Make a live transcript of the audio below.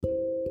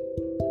Hi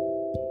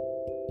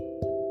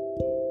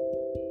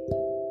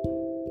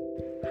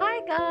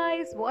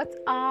guys, what's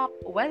up?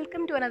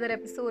 Welcome to another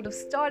episode of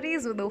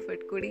Stories with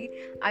Ofit Kudi.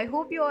 I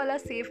hope you all are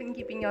safe and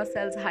keeping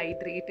yourselves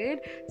hydrated.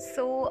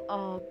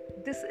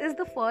 This is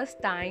the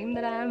first time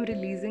that I am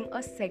releasing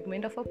a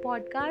segment of a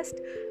podcast.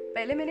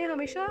 पहले मैंने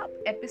हमेशा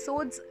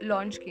episodes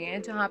launch किए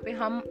हैं जहाँ पे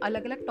हम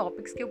अलग अलग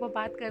टॉपिक्स के ऊपर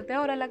बात करते हैं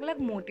और अलग अलग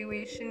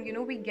motivation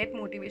we get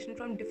motivation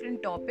from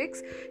different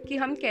topics कि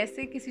हम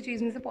कैसे किसी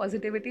चीज़ में से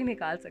पॉजिटिविटी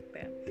निकाल सकते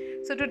हैं.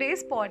 So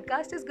today's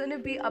podcast is going to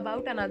be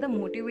about another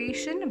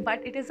motivation,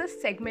 but it is a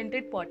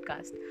segmented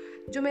podcast.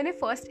 जो मैंने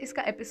फर्स्ट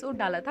इसका एपिसोड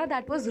डाला था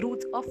that was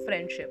roots of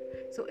friendship.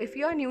 So if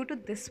you are new to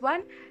this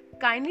one,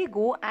 kindly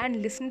go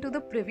and listen to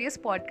the previous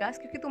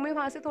podcast क्योंकि तुम्हें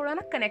वहाँ से थोड़ा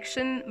ना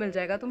कनेक्शन मिल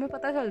जाएगा, तुम्हें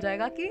पता चल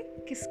जाएगा कि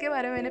किसके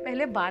बारे में मैंने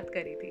पहले बात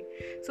करी थी.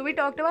 So we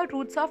talked about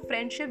roots of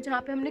friendship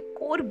जहाँ पे हमने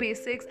core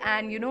basics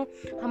and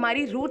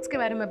हमारी roots के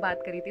बारे में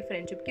बात करी थी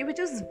friendship की, which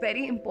is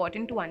very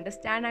important to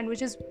understand and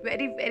which is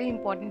very very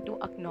important to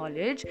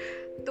acknowledge.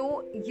 तो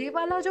ये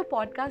वाला जो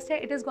पॉडकास्ट है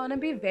it is gonna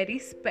be very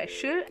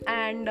special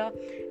and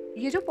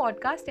ये जो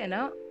पॉडकास्ट है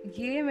ना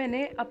ये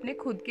मैंने अपने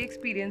खुद के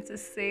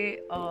एक्सपीरियंसेस से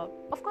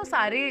ऑफ कोर्स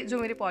सारे जो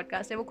मेरे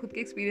पॉडकास्ट है वो खुद के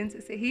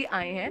एक्सपीरियंसेस से ही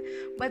आए हैं,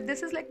 but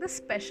this is like the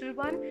special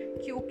one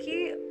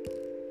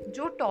क्योंकि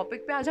जो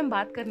टॉपिक पे आज हम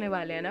बात करने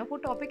वाले हैं ना वो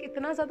टॉपिक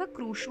इतना ज़्यादा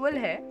क्रूशल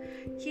है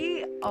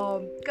कि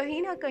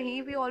कहीं ना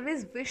कहीं वी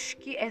ऑलवेज विश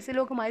कि ऐसे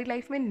लोग हमारी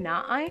लाइफ में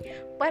ना आए,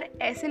 पर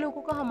ऐसे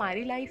लोगों का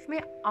हमारी लाइफ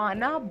में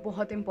आना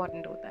बहुत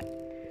इम्पॉर्टेंट होता है.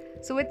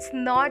 So it's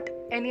not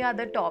any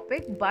other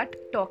topic but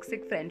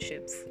toxic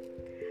friendships.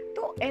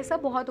 तो ऐसा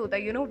बहुत होता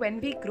है when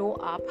we grow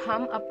up,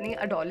 हम अपनी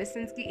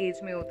adolescence की एज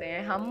में होते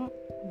हैं, हम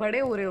बड़े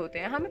हो रहे होते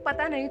हैं, हमें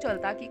पता नहीं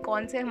चलता कि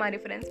कौन से हमारे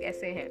फ्रेंड्स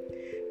कैसे हैं.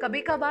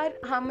 कभी कभार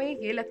हमें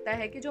ये लगता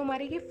है कि जो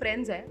हमारे ये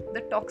फ्रेंड्स हैं,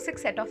 the toxic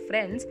set of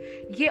friends,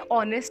 ये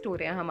ऑनेस्ट हो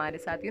रहे हैं हमारे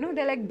साथ,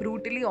 they like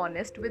brutally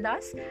honest with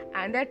us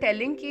and they are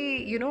telling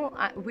कि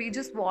we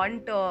just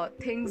want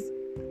things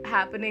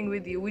happening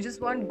with you, we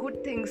just want good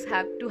things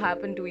to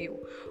happen to you.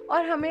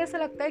 और हमें ऐसा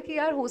लगता है कि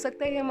यार हो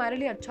सकता है ये हमारे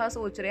लिए अच्छा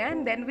सोच रहे हैं,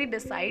 and then we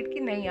decide कि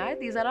नहीं यार,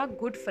 these are our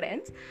good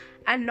friends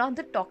and not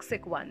the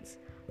toxic ones.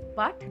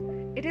 But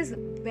it is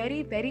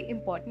very very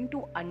important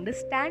to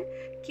understand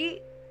कि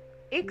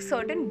एक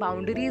certain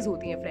boundaries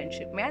होती हैं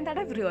friendship में, and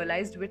that I've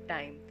realized with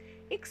time.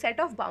 एक set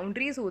of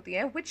boundaries होती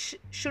हैं which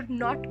should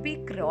not be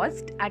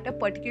crossed at a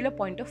particular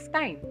point of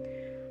time.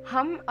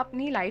 हम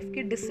अपनी लाइफ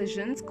के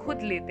डिसीजंस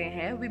खुद लेते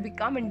हैं, we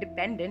become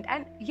independent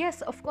and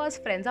yes of course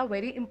friends are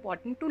very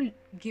important to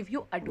give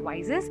you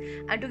advises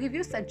and to give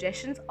you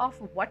suggestions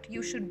of what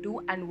you should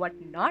do and what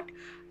not.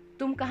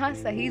 तुम कहाँ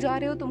सही जा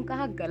रहे हो, तुम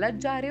कहाँ गलत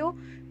जा रहे हो,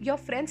 your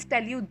friends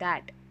tell you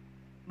that,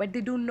 but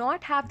they do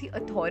not have the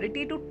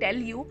authority to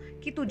tell you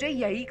कि तुझे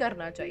यही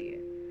करना चाहिए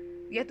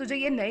या तुझे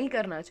ये नहीं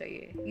करना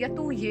चाहिए या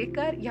तू ये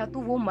कर या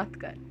तू वो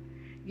मत कर.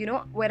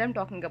 where I'm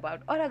talking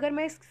about. और अगर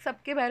मैं इस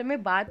सब के बारे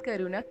में बात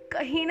करूँ ना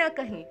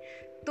कहीं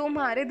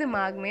तुम्हारे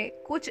दिमाग में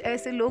कुछ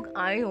ऐसे लोग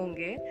आए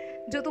होंगे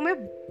जो तुम्हें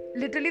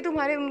लिटरली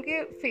तुम्हारे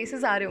उनके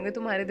फेसेस आ रहे होंगे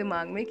तुम्हारे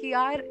दिमाग में कि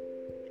यार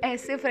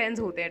ऐसे फ्रेंड्स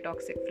होते हैं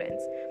toxic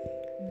friends.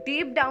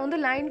 Deep down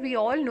the line we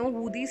all know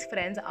who these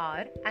friends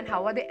are and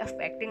how are they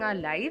affecting our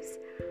lives,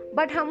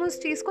 but हम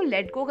उस चीज़ को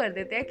लेट गो कर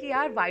देते हैं कि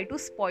यार why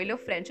to spoil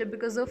a friendship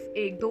because of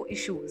एक दो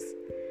issues.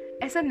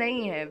 ऐसा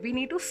नहीं है. We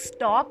need to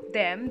stop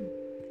them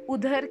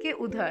उधर के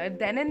उधर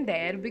देन एंड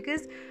देयर,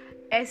 बिकॉज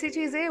ऐसी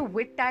चीज़ें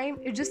with time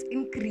it just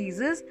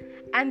increases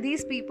and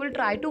these people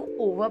try to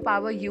over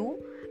power you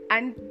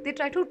and they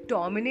try to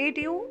dominate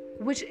you,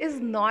 which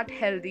is not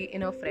healthy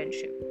in a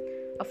friendship.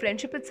 A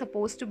friendship is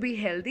supposed to be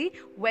healthy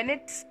when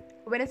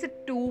it's a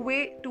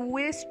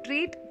two-way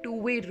street,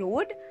 two-way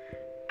road,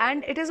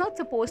 and it is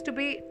not supposed to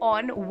be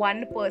on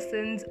one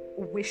person's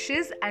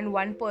wishes and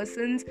one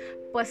person's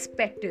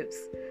perspectives.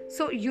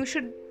 So you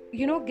should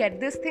get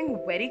this thing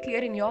very clear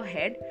in your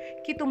head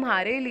कि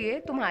तुम्हारे लिए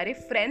तुम्हारे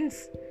friends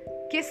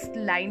किस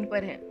line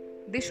पर हैं.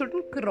 They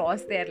shouldn't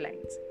cross their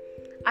lines.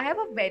 I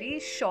have a very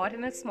short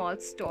and a small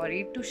story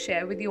to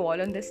share with you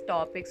all on this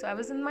topic. So I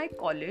was in my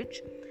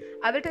college.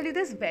 I will tell you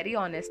this very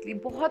honestly.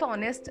 बहुत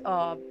honest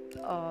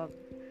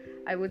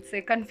I would say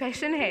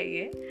confession है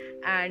ये,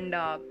 and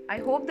I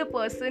hope the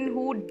person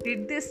who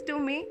did this to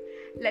me,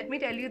 let me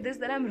tell you this,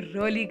 that I'm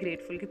really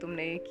grateful कि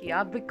तुमने ये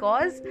किया,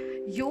 because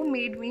you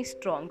made me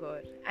stronger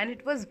and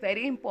it was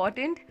very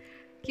important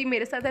कि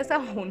मेरे साथ ऐसा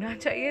होना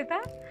चाहिए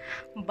था.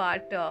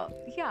 But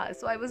yeah,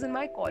 so I was in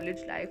my college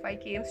life. I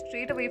came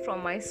straight away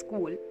from my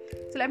school.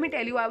 So let me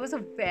tell you, I was a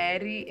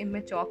very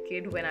immature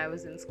kid when I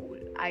was in school.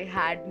 I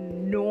had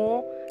no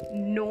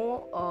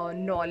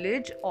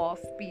knowledge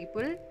of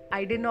people.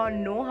 I did not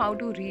know how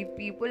to read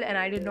people and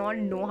I did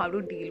not know how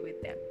to deal with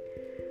them.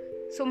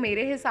 So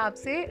मेरे हिसाब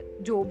से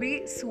जो भी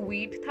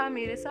sweet था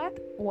मेरे साथ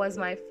was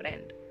my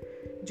friend.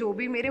 जो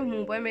भी मेरे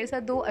मुंह पर मेरे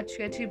साथ दो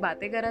अच्छी अच्छी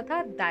बातें कर रहा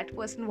था, that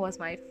person was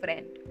my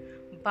friend.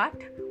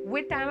 But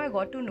with time I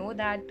got to know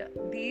that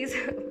these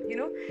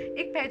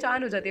एक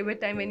पहचान हो जाती है with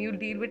time when you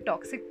deal with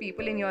toxic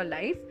people in your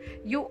life.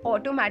 You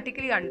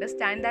automatically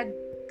understand that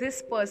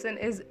this person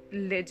is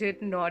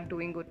legit not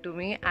doing good to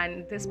me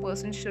and this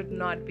person should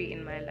not be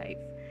in my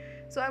life.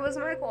 So I was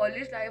in my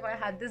college life, I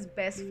had this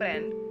best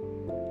friend.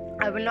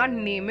 I will not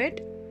name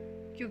it,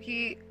 क्योंकि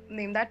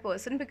name that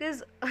person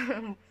because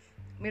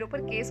मेरे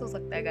ऊपर case हो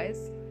सकता है guys.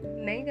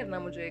 नहीं करना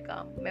मुझे ये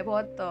काम. मैं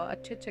बहुत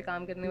अच्छे अच्छे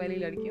काम करने वाली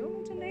लड़की हूँ,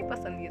 मुझे नहीं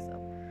पसंद ये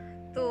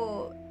सब. तो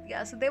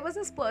yeah, so there was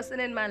this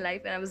person in my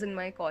life when I was in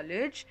my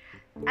college,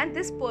 and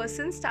this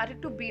person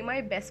started to be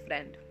my best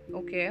friend.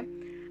 Okay,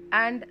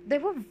 and there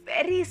were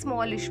very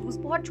small issues,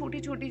 बहुत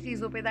छोटी छोटी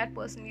चीज़ों पे that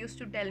person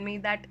used to tell me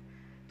that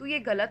तू ये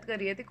गलत कर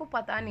रही है, तेरे को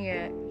पता नहीं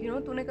है, यू नो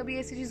तूने कभी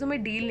ऐसी चीज़ों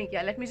में डील नहीं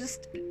किया, let me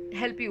just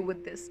help you with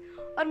this.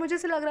 और मुझे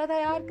ऐसा लग रहा था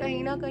यार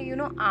कहीं ना कहीं, you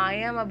know, I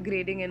am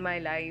upgrading in my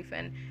life.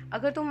 And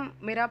अगर तुम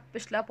मेरा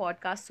पिछला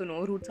पॉडकास्ट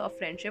सुनो, roots of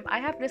friendship,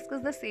 I have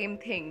discuss the same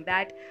thing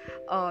that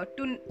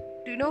to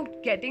you know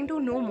getting to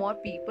know more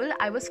people,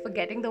 I was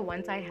forgetting the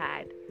once I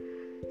had.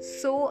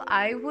 So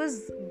I was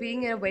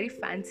being in a very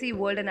fancy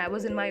world and I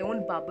was in my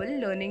own bubble,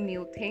 learning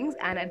new things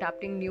and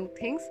adapting new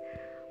things,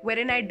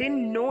 wherein I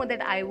didn't know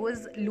that I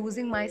was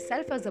losing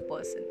myself as a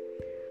person.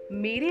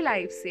 मेरी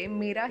life से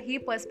मेरा ही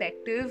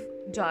perspective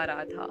जा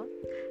रहा था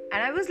and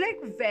I was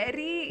like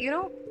very, you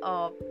know,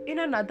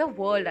 in another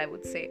world, I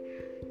would say.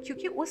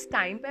 क्योंकि उस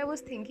time पे I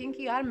was thinking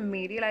कि यार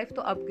मेरी लाइफ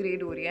तो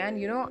अपग्रेड हो रही है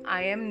and you know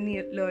I am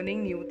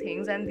learning new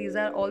things and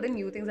these are all the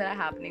new things that are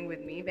happening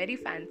with me,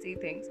 very fancy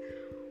things.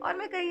 और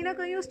मैं कहीं ना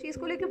कहीं उस चीज़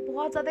को लेके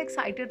बहुत ज़्यादा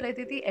एक्साइटेड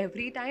रहती थी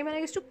every time and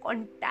I used to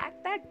contact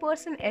that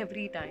person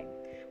every time.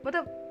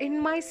 मतलब इन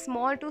my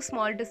small to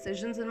small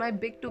decisions, in my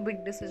big to big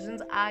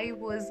decisions, I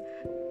was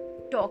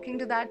talking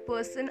to that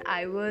person.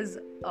 I was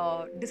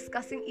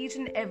discussing each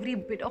and every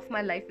bit of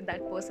my life with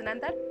that person,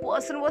 and that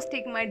person was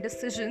taking my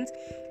decisions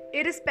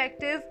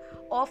irrespective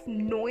of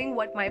knowing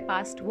what my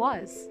past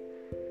was.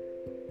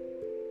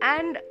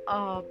 And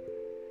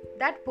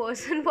that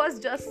person was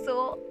just so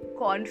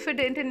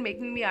confident in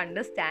making me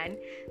understand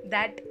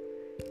that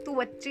तू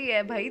बच्ची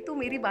है भाई, तू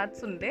मेरी बात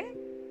सुन ले,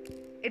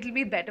 it'll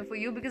be better for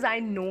you because I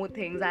know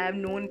things, I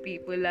have known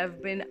people, I've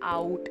been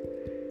out,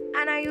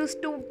 and I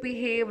used to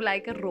behave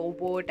like a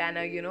robot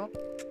and you know,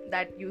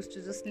 that used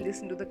to just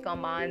listen to the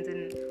commands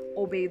and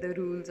obey the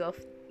rules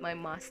of my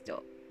master.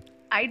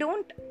 I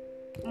don't,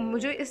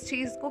 मुझे इस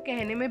चीज़ को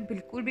कहने में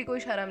बिल्कुल भी कोई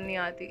शर्म नहीं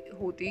आती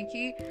होती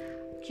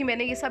कि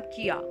मैंने ये सब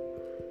किया,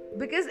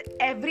 because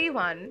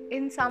everyone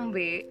in some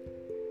way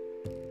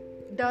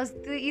does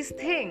these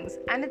things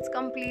and it's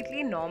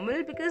completely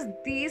normal, because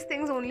these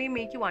things only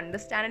make you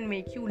understand and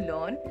make you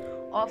learn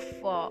of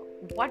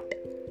what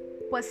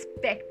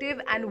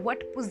perspective and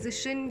what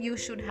position you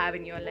should have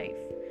in your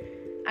life.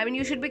 I mean,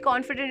 you should be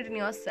confident in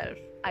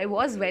yourself. I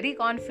was very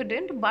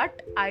confident,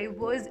 but I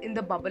was in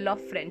the bubble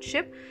of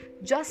friendship.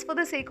 Just for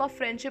the sake of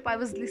friendship, I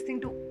was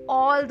listening to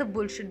all the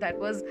bullshit that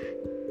was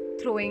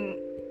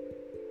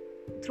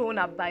thrown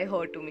up by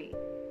her to me.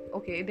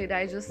 Okay, did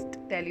I just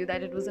tell you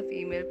that it was a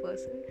female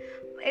person?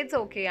 It's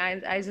okay,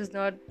 I just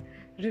not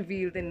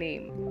reveal the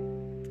name.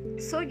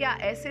 So yeah,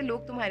 ऐसे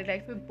लोग तुम्हारी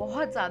life में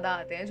बहुत ज़्यादा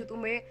आते हैं जो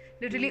तुम्हें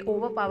लिटरली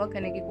ओवर पावर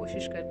करने की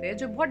कोशिश करते हैं,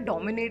 जो बहुत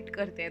डोमिनेट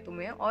करते हैं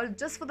तुम्हें, और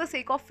just for the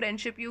sake of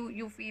friendship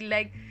you feel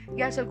like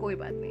यार चल कोई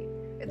बात नहीं,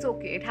 it's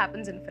okay, it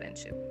happens in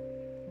friendship.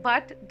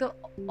 But the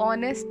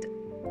honest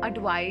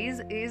advice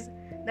is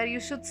that you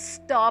should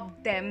stop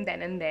them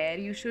then and there.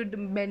 You should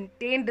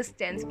maintain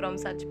distance from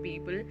such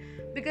people,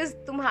 because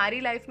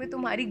तुम्हारी life में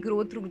तुम्हारी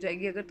growth रुक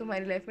जाएगी अगर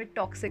तुम्हारी लाइफ में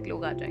टॉक्सिक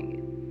लोग आ जाएंगे.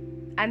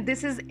 And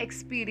this is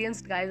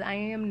experienced, guys. I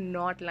am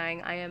not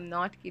lying, I am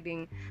not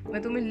kidding.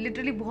 मैं तुम्हें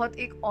लिटरली बहुत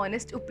एक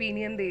ऑनेस्ट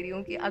ओपिनियन दे रही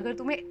हूँ कि अगर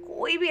तुम्हें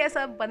कोई भी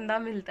ऐसा बंदा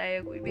मिलता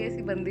है, कोई भी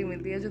ऐसी बंदी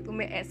मिलती है जो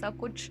तुम्हें ऐसा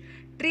कुछ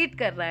ट्रीट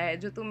कर रहा है,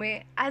 जो तुम्हें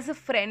एज अ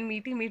फ्रेंड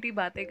मीठी मीठी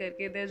बातें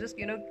करके they just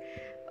you know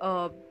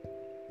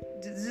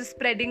just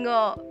spreading a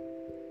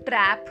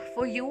trap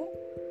for you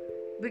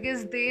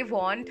because they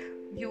want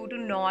you to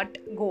not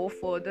go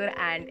further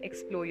and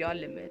explore your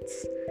limits.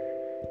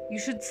 You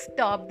should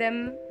stop them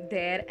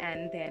there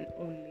and then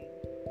only.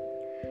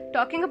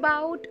 Talking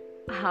about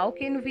how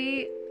can we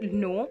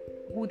know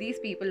who these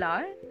people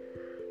are,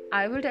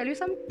 I will tell you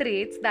some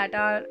traits that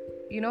are,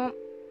 you know,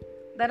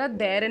 that are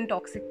there in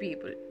toxic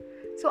people.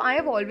 So I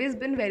have always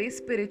been very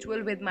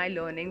spiritual with my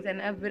learnings,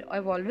 and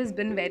I've always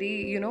been very,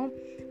 you know,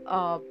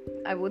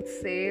 I would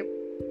say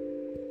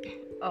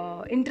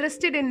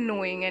interested in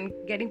knowing and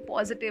getting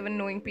positive in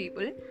knowing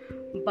people.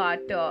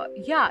 But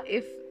yeah,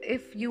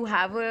 if you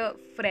have a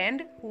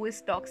friend who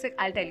is toxic,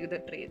 I'll tell you the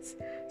traits.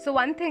 So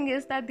one thing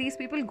is that these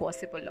people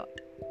gossip a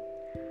lot.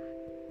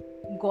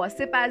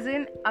 Gossip as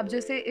in, ab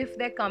jaise if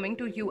they're coming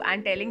to you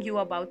and telling you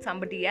about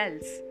somebody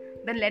else,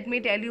 then let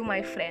me tell you,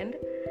 my friend,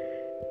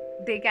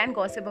 they can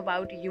gossip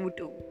about you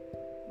too.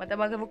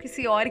 मतलब अगर वो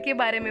किसी और के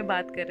बारे में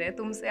बात कर रहे हैं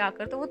तुमसे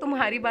आकर, तो वो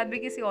तुम्हारी बात भी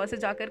किसी और से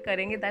जाकर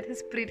करेंगे. That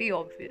is pretty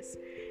obvious.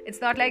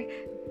 It's not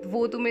like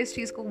वो तुम्हें इस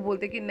चीज़ को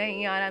बोलते कि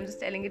नहीं यार, I am just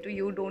telling it to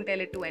you, don't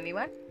tell it to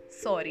anyone.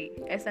 Sorry,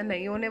 ऐसा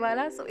नहीं होने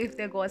वाला. So if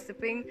they are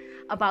gossiping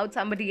about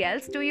somebody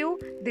else to you,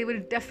 they will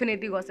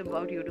definitely gossip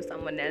about you to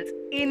someone else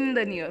in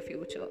the near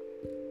future.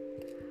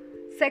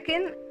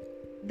 Second,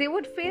 they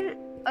would feel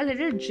a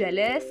little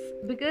jealous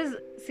because,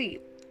 see,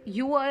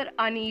 you are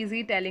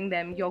uneasy telling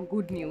them your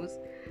good news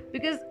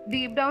because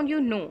deep down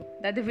you know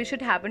that the wish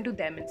should happen to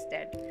them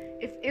instead.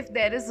 If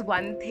there is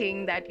one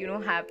thing that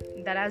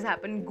that has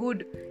happened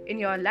good in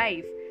your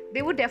life,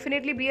 they would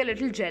definitely be a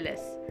little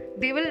jealous.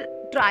 They will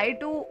try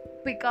to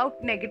pick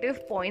out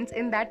negative points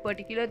in that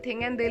particular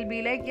thing and they'll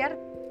be like, यार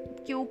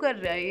क्यों कर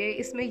रहा है ये,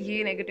 इसमें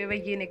ये negative है,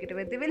 ये नेगेटिव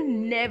है. They will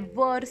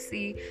never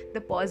see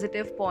the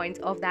positive points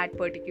of that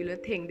particular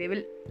thing. They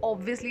will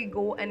obviously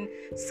go and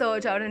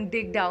search out and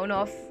dig down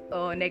of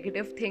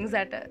negative things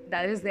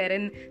that is there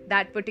in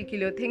that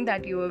particular thing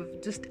that you have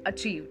just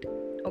achieved.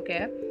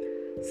 Okay,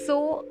 so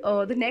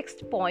the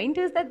next point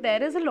is that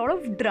there is a lot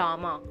of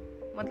drama.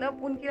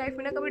 मतलब उनकी life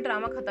में ना कभी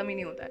drama ख़त्म ही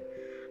नहीं होता है.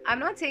 I am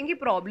not saying कि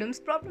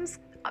प्रॉब्लम्स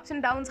अप्स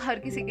एंड डाउन्स हर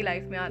किसी की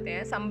लाइफ में आते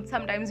हैं.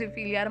 समटाइम्स वी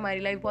फील यार हमारी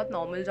लाइफ बहुत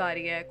नॉर्मल जा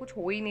रही है, कुछ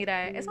हो ही नहीं रहा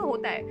है. ऐसा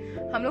होता है,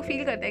 हम लोग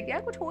फील करते हैं कि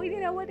यार कुछ हो ही नहीं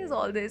रहा. What is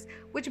all this,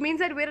 which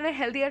means that we are in a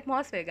healthy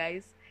atmosphere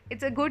guys.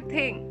 It's a good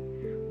thing.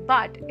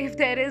 But if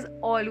there is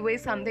always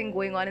something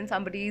going on in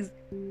somebody's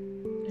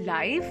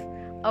life,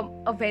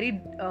 a very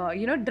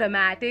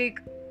dramatic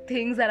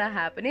things that are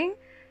happening,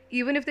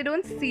 even if they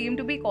don't seem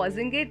to be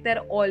causing it,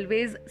 there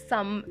always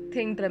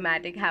something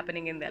dramatic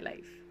happening in their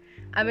life.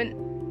 I mean,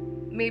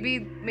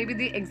 maybe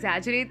they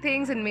exaggerate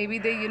things and maybe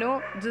they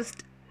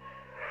just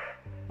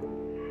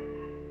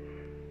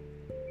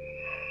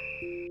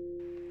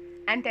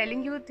and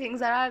telling you things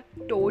that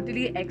are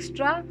totally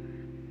extra.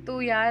 So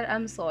yeah,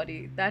 I'm sorry,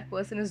 that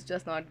person is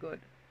just not good.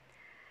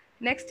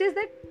 Next is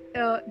that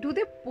do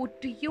they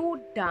put you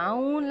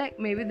down? Like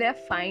maybe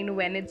they're fine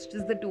when it's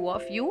just the two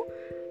of you,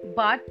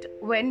 but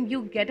when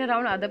you get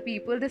around other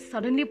people, they're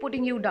suddenly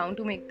putting you down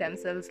to make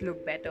themselves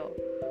look better.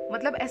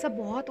 मतलब ऐसा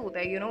बहुत होता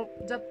है,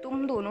 जब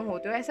तुम दोनों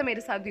होते हो. ऐसा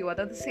मेरे साथ भी हुआ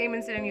था. The same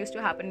incident used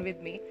to happen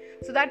with me.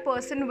 So that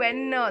person,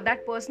 when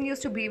that person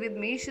used to be with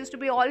me, she used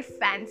to be all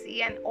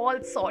fancy and all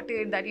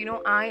sorted that,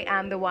 I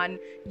am the one,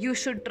 you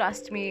should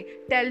trust me,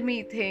 tell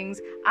me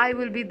things, I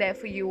will be there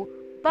for you.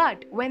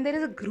 But when there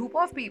is a group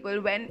of people,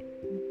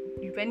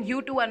 when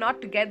you two are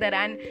not together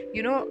and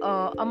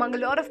among a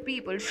lot of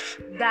people,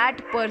 that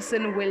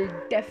person will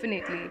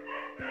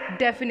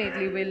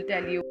definitely will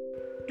tell you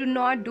to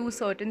not do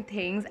certain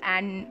things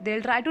and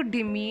they'll try to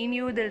demean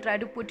you, they'll try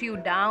to put you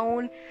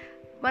down.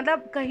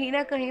 मतलब कहीं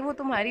ना कहीं वो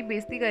तुम्हारी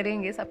बेइज्जती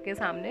करेंगे सबके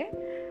सामने,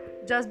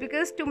 just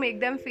because to make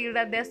them feel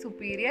that they're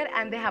superior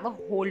and they have a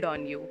hold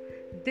on you.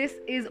 This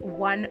is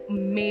one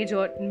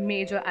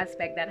major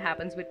aspect that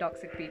happens with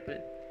toxic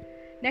people.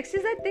 Next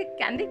is that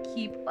they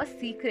keep a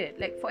secret.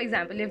 Like for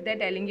example, if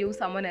they're telling you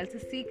someone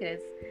else's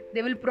secrets,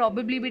 they will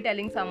probably be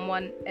telling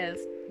someone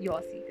else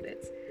your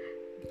secrets.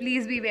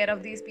 Please be aware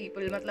of these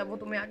people. मतलब वो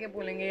तुम्हें आके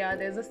बोलेंगे यार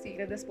there's a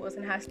secret this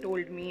person has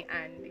told me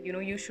and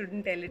you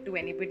shouldn't tell it to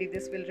anybody,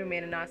 this will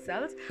remain in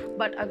ourselves.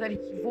 But अगर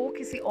वो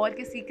किसी और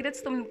के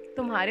secrets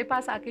तुम्हारे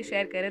पास आके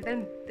share करे,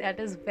 then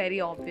that is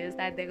very obvious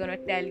that they're gonna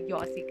tell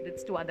your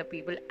secrets to other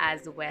people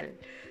as well.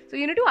 So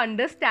you need to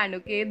understand,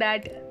 okay,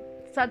 that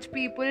such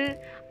people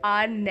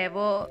are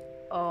never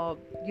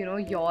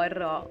your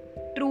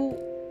true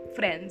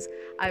friends,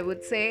 I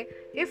would say.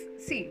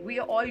 We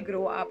all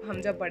grow up. हम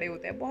जब बड़े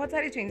होते हैं बहुत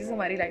सारे changes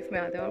हमारी life में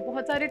आते हैं और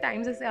बहुत सारे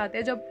टाइम्स ऐसे आते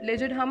हैं जब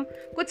लेजिट हम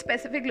कुछ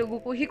स्पेसिफिक लोगों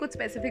को ही कुछ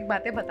स्पेसिफिक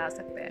बातें बता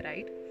सकते हैं,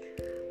 right?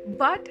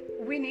 But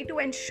we need to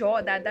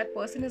ensure that that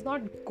person is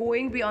not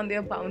going beyond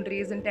their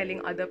boundaries and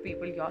telling other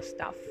people your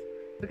stuff,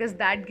 because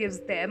that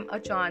gives them a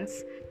chance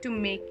to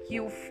make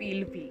you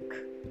feel weak,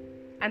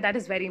 and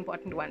that is very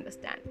important to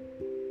understand.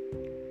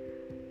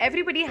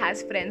 Everybody has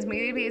friends.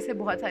 मेरे भी ऐसे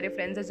बहुत सारे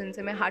friends हैं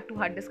जिनसे मैं heart to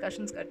heart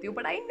discussions करती हूँ.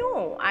 But I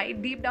know,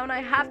 deep down I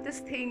have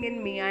this thing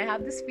in me, I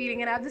have this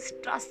feeling and I have this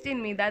trust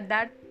in me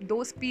that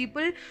those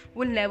people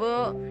will never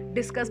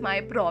discuss my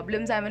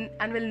problems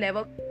and will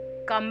never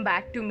come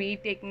back to me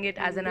taking it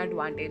as an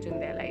advantage in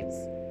their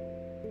lives.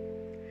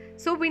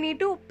 So we need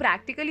to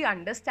practically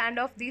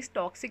understand of these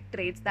toxic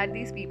traits that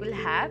these people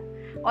have,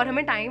 और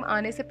हमें time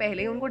आने से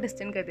पहले उनको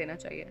distance कर देना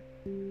चाहिए.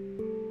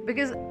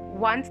 Because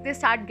once they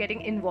start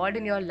getting involved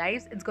in your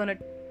lives, it's gonna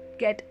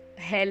get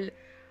hell.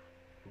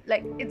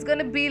 Like it's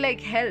gonna be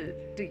like hell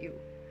to you,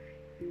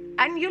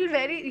 and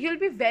you'll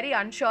be very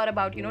unsure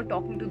about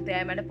talking to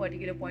them at a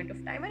particular point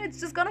of time, and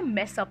it's just gonna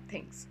mess up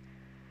things.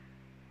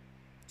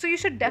 So you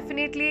should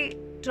definitely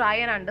try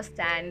and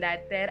understand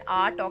that there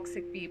are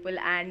toxic people,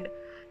 and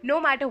no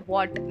matter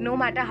what, no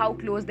matter how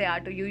close they are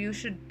to you, you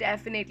should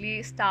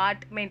definitely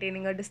start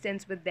maintaining a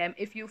distance with them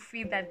if you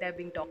feel that they're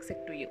being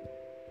toxic to you.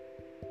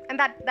 And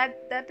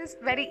that is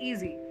very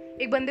easy.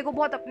 एक बंदे को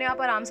बहुत अपने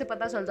आप आराम से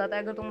पता चल जाता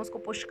है अगर तुम उसको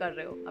पुश कर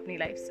रहे हो अपनी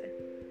लाइफ से.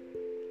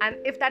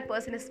 And if that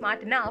person is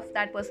smart enough,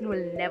 that person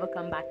will never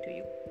come back to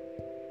you.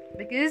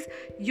 Because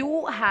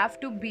you have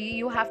to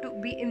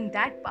be in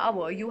that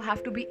power, you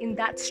have to be in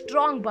that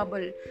strong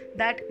bubble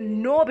that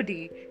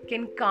nobody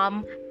can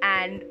come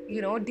and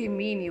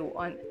demean you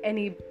on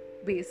any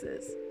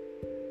basis.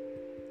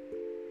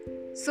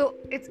 So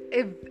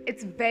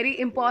it's very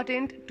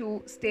important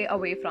to stay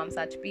away from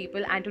such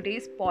people, and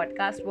today's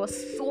podcast was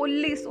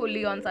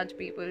solely on such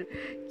people.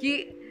 कि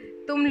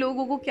तुम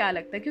लोगों को क्या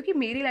लगता है? क्योंकि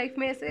मेरी life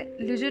में ऐसे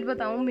लिजिट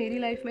बताऊँ, मेरी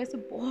लाइफ में ऐसे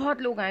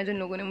बहुत लोग आए जिन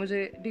लोगों ने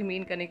मुझे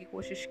डिमीन करने की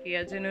कोशिश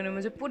किया, जिन्होंने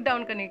मुझे पुट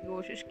डाउन करने की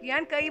कोशिश की,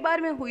 एंड कई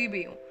बार मैं हुई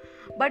भी हूँ.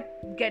 But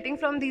getting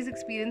from these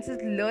experiences,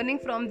 learning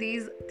from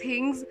these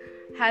things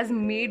has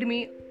made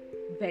me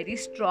very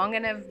strong,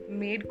 and I've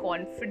made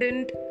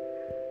confident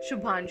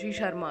Shubhanshi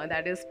Sharma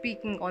that is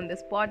speaking on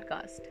this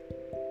podcast.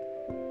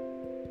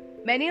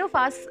 Many of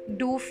us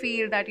do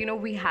feel that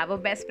we have a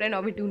best friend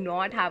or we do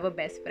not have a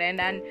best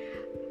friend, and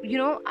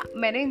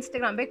मैंने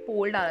Instagram पे एक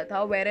poll डाला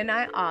था wherein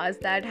I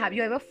asked that have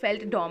you ever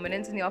felt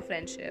dominance in your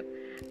friendship,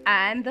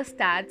 and the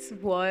stats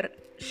were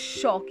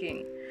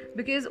shocking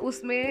because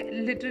उसमें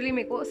literally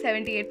मेरे को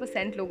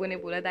 78% लोगों ने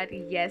बोला that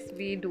yes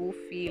we do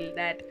feel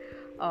that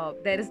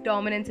there is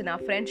dominance in our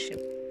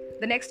friendship.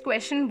 The next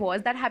question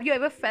was that have you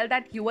ever felt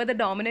that you were the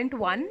dominant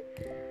one?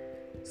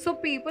 So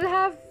people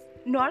have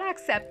not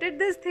accepted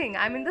this thing.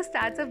 I mean the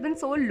stats have been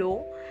so low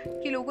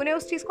कि लोगों ने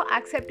उस चीज़ को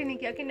accept ही नहीं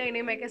किया कि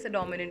नहीं मैं कैसे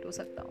dominant हो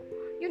सकता हूँ.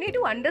 You need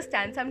to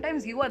understand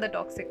sometimes you are the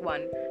toxic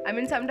one. I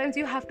mean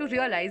sometimes you have to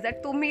realize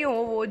that तुम ही हो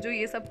वो जो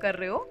ये सब कर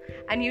रहे हो,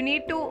 and you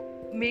need to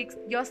make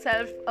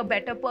yourself a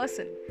better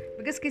person.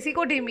 Because किसी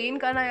को demean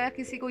करना या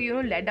किसी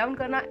को let down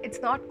करना,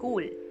 it's not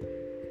cool.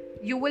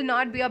 You will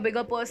not be a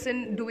bigger person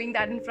doing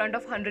that in front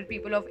of 100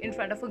 people or in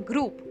front of a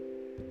group.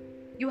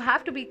 You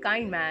have to be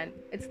kind, man.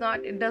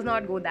 It does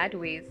not go that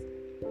ways.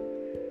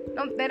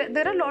 Now,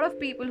 there are a lot of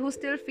people who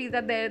still feel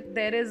that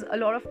there is a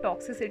lot of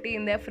toxicity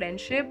in their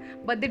friendship,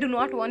 but they do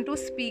not want to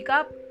speak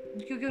up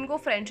क्योंकि उनको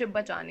friendship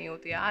बचानी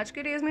होती है. आज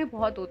के days में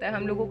बहुत होता है,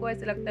 हम लोगों को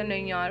ऐसे लगता है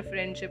नहीं यार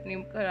फ्रेंडशिप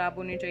नहीं ख़राब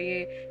होनी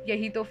चाहिए,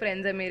 यही तो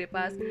फ्रेंड्स है मेरे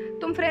पास.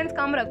 तुम फ्रेंड्स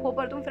कम रखो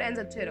पर तुम फ्रेंड्स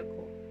अच्छे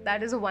रखो.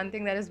 That is one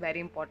thing that is very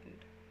important.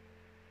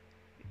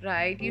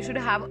 Right, you should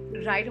have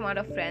right amount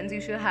of friends,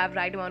 you should have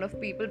right amount of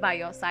people by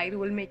your side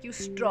who will make you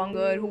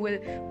stronger, who will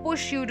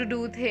push you to do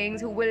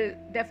things, who will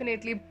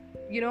definitely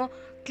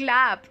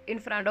clap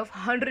in front of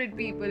 100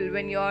 people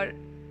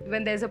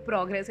when there's a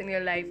progress in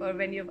your life or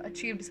when you've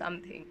achieved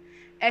something.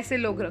 ऐसे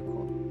लोग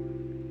रखो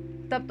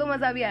तब तो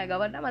मज़ा भी आएगा,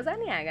 वरना मज़ा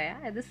नहीं आएगा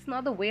यार. This is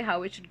not the way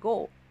how it should go.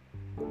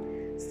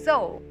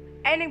 So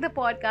ending the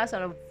podcast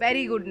on a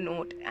very good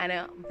note and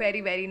a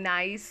very very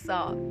nice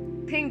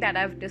thing that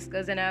I've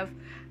discussed, and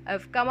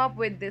I've come up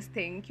with this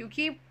thing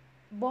क्योंकि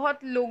बहुत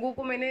लोगों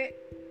को मैंने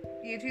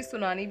ये चीज़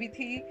सुनानी भी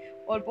थी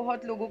और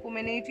बहुत लोगों को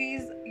मैंने ये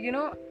चीज़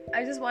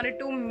I just wanted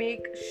to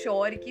make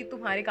sure कि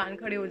तुम्हारे कान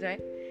खड़े हो जाएं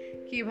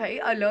कि भाई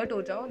alert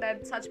हो जाओ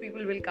that such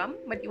people will come,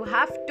 but you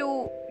have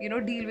to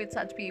deal with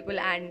such people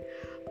and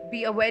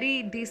be a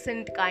very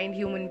decent, kind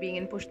human being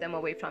and push them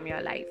away from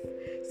your life.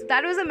 So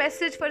that was a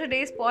message for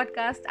today's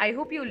podcast. I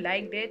hope you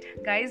liked it.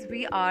 Guys,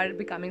 we are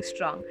becoming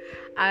strong.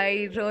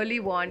 I really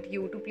want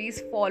you to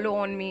please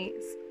follow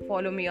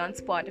me on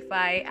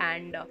Spotify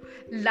and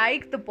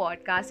like the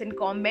podcast and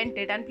comment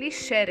it and please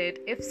share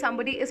it. If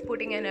somebody is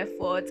putting in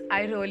efforts,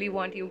 I really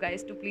want you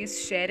guys to please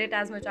share it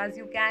as much as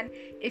you can.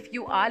 If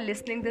you are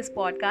listening this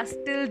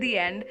podcast till the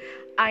end,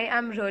 I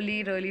am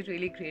really, really,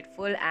 really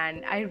grateful,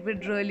 and I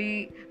would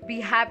really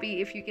be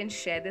happy if you can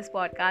share this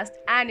podcast,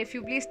 and if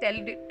you please tell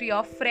it to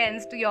your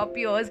friends, to your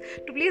peers,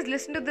 to please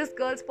listen to this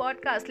girl's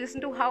podcast,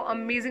 listen to how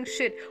amazing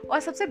shit. और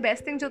सबसे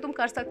best thing जो तुम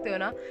कर सकते हो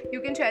ना,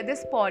 you can share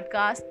this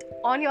podcast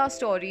on your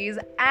stories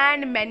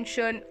and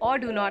mention or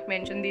do not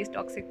mention these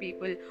toxic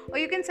people, or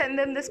you can send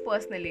them this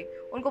personally.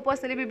 उनको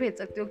personally भी भेज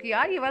सकते हो कि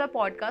यार ये वाला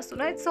podcast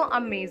सुना, it's so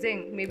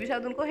amazing. Maybe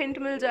शायद उनको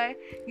hint मिल जाए,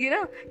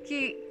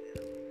 कि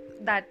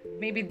that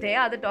maybe they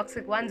are the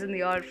toxic ones in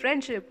your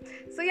friendship.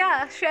 So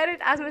yeah, share it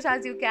as much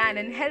as you can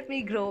and help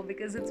me grow,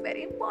 because it's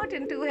very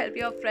important to help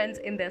your friends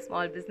in their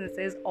small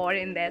businesses or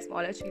in their small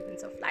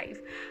achievements of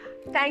life.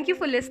 Thank you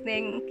for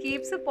listening.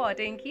 Keep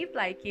supporting, keep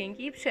liking,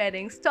 keep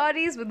sharing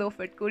stories with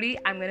Ofit Kudi.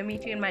 I'm going to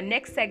meet you in my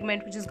next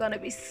segment, which is going to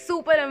be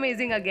super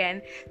amazing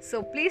again.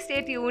 So please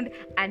stay tuned.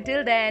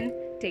 Until then,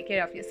 take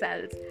care of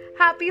yourselves.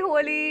 Happy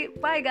Holi.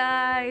 Bye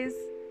guys.